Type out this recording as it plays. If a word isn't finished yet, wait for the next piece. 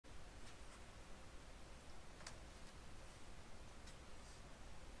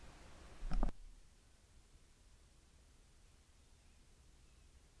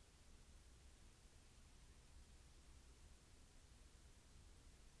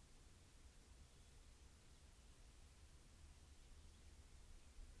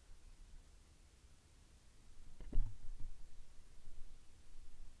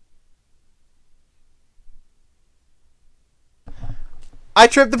I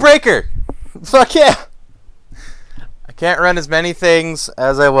tripped the breaker! Fuck yeah! I can't run as many things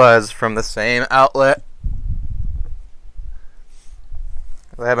as I was from the same outlet.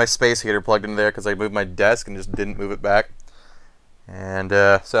 I had my space heater plugged in there because I moved my desk and just didn't move it back. And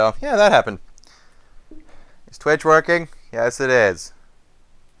so, yeah, that happened. Is Twitch working? Yes, it is.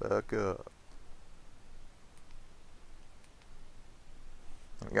 Fuck up.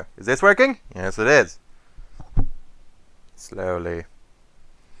 There we go. Is this working? Yes, it is. Slowly.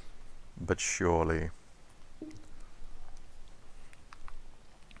 But surely.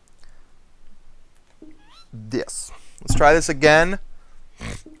 This. Let's try this again.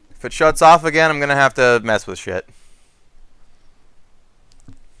 If it shuts off again, I'm gonna have to mess with shit.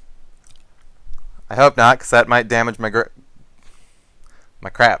 I hope not, because that might damage my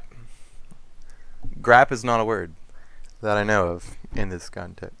crap. Grap is not a word that I know of in this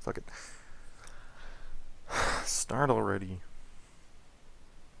context. Fuck it. Start already.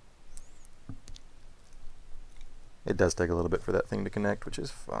 It does take a little bit for that thing to connect, which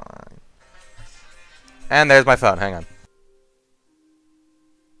is fine. And there's my phone. Hang on.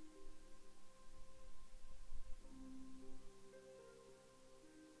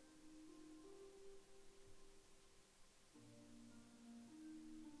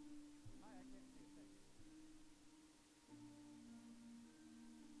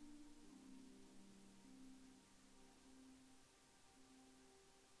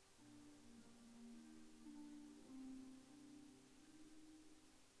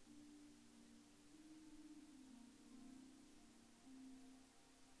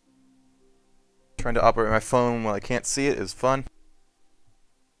 Trying to operate my phone while I can't see it is fun.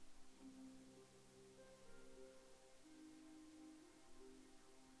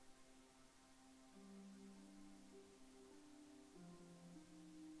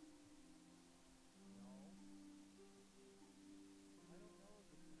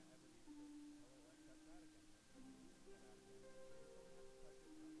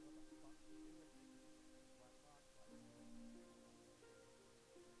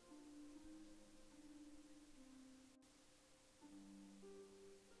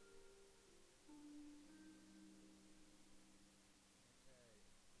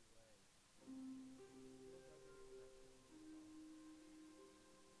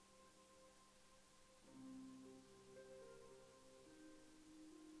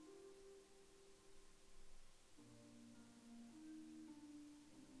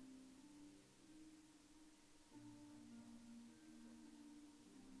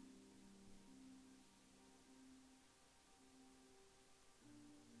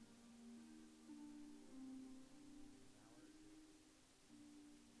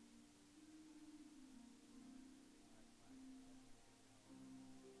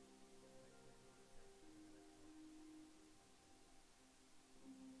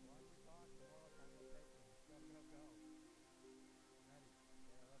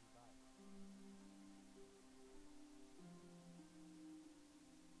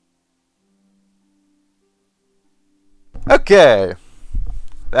 Okay,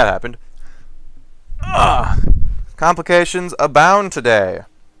 that happened. Complications abound today.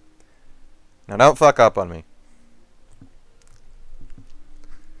 Now don't fuck up on me.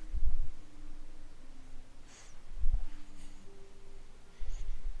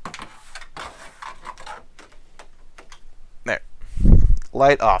 There.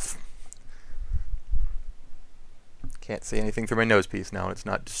 Light off. Can't see anything through my nose piece now, and it's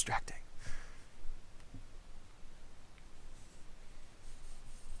not distracting.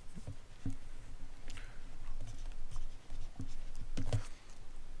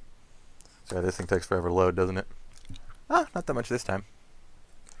 Sorry, this thing takes forever to load, doesn't it? Ah, not that much this time.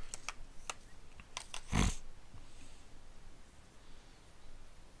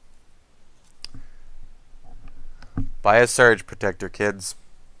 Buy a surge protector, kids.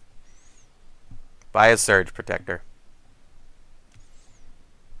 Buy a surge protector.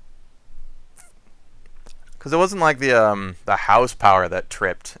 Because it wasn't like the house power that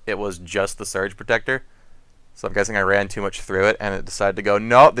tripped. It was just the surge protector. So I'm guessing I ran too much through it, and it decided to go,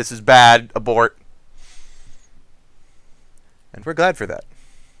 no, this is bad, abort. And we're glad for that.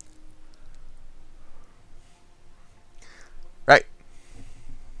 Right.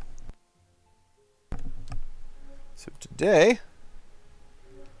 So today,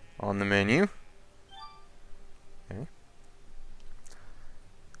 on the menu, okay,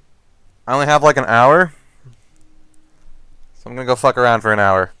 I only have like an hour, so I'm going to go fuck around for an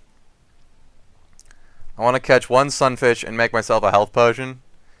hour. I want to catch one sunfish and make myself a health potion,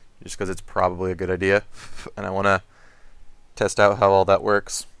 just because it's probably a good idea. And I want to test out how all that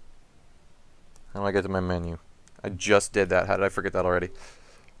works. How do I get to my menu? I just did that. How did I forget that already?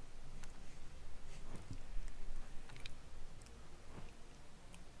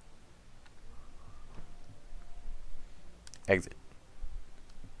 Exit.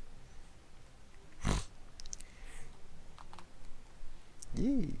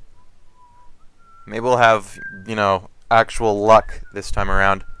 Yee. Maybe we'll have, you know, actual luck this time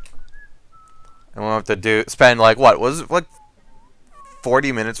around. And we'll have to spend like, what, was it like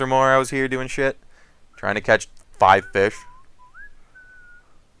 40 minutes or more I was here doing shit? Trying to catch 5 fish.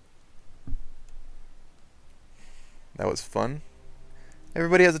 That was fun.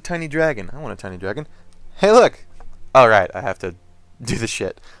 Everybody has a tiny dragon. I want a tiny dragon. Hey, look! Alright, I have to do the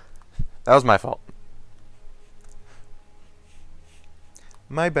shit. That was my fault.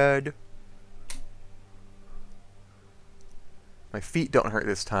 My bad. My feet don't hurt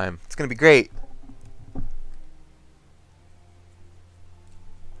this time. It's gonna be great.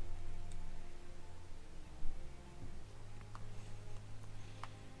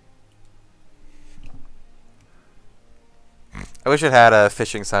 I wish it had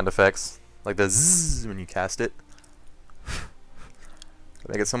fishing sound effects, like the zzz when you cast it. It'd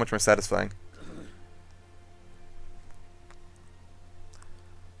make it so much more satisfying.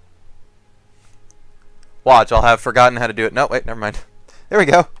 Watch, I'll have forgotten how to do it. No, wait, never mind. There we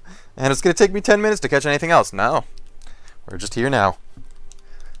go. And it's going to take me 10 minutes to catch anything else. No. We're just here now.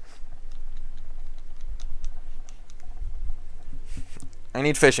 I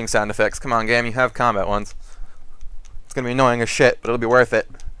need fishing sound effects. Come on, game, you have combat ones. It's going to be annoying as shit, but it'll be worth it.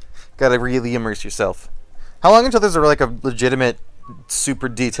 Gotta really immerse yourself. How long until there's like a legitimate, super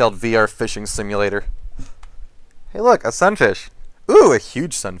detailed VR fishing simulator? Hey look, a sunfish. Ooh, a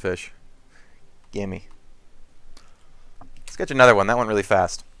huge sunfish. Gimme. Let's catch another one. That went really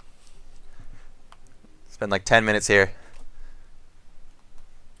fast. Spend like 10 minutes here.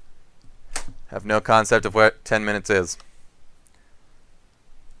 Have no concept of what 10 minutes is.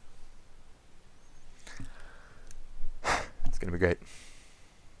 It's gonna be great.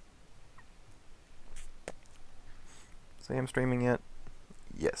 Say I'm streaming yet?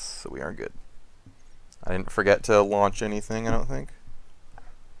 Yes, so we are good. I didn't forget to launch anything, I don't think.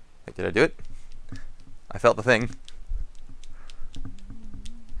 Wait, did I do it? I felt the thing.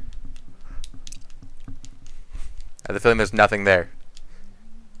 I had the feeling there's nothing there.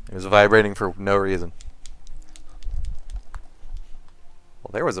 It was vibrating for no reason.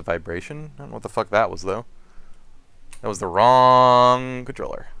 Well, there was a vibration. I don't know what the fuck that was, though. That was the wrong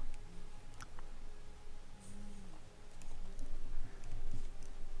controller.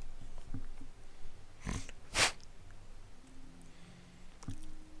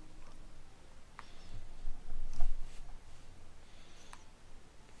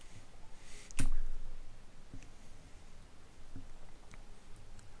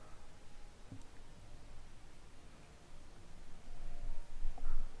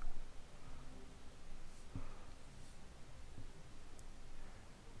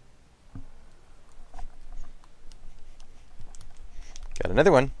 Got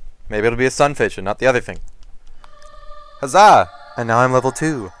another one. Maybe it'll be a sunfish and not the other thing. Huzzah! And now I'm level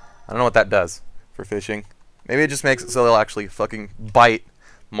 2. I don't know what that does for fishing. Maybe it just makes it so they'll actually fucking bite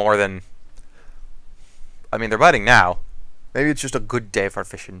more than... I mean, they're biting now. Maybe it's just a good day for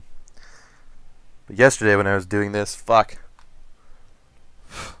fishing. But yesterday when I was doing this, fuck.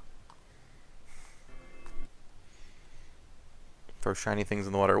 Throw shiny things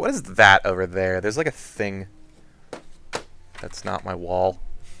in the water. What is that over there? There's like a thing. That's not my wall.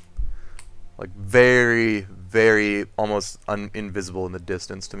 Like very, very almost invisible in the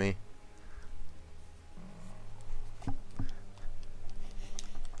distance to me.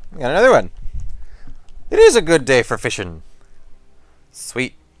 We got another one. It is a good day for fishing.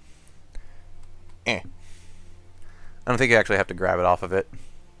 Sweet. I don't think you actually have to grab it off of it.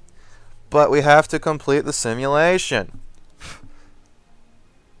 But we have to complete the simulation.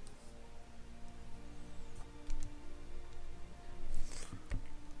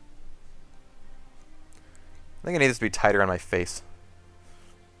 I think I need this to be tighter on my face.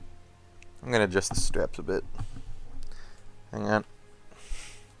 I'm going to adjust the straps a bit. Hang on.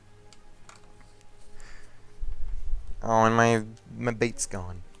 Oh, and my bait's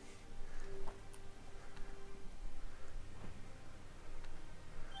gone.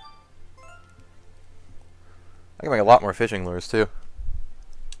 I can make a lot more fishing lures, too.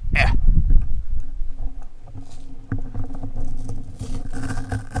 Yeah.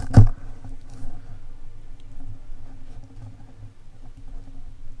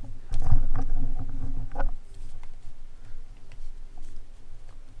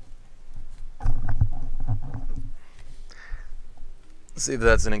 See if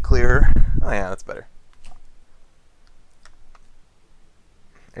that's any clearer. Oh yeah, that's better.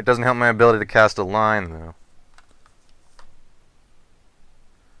 It doesn't help my ability to cast a line, though.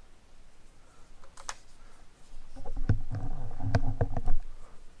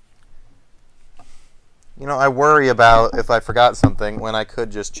 You know, I worry about if I forgot something when I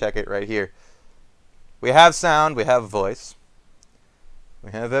could just check it right here. We have sound, we have voice.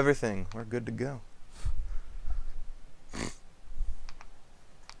 We have everything. We're good to go.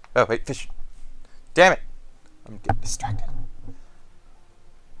 Oh, wait, fish. Damn it! I'm getting distracted.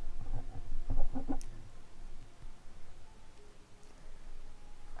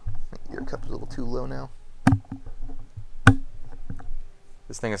 Ear cup's a little too low now.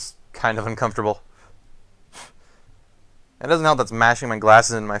 This thing is kind of uncomfortable. It doesn't help that's mashing my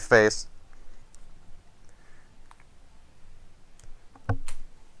glasses in my face.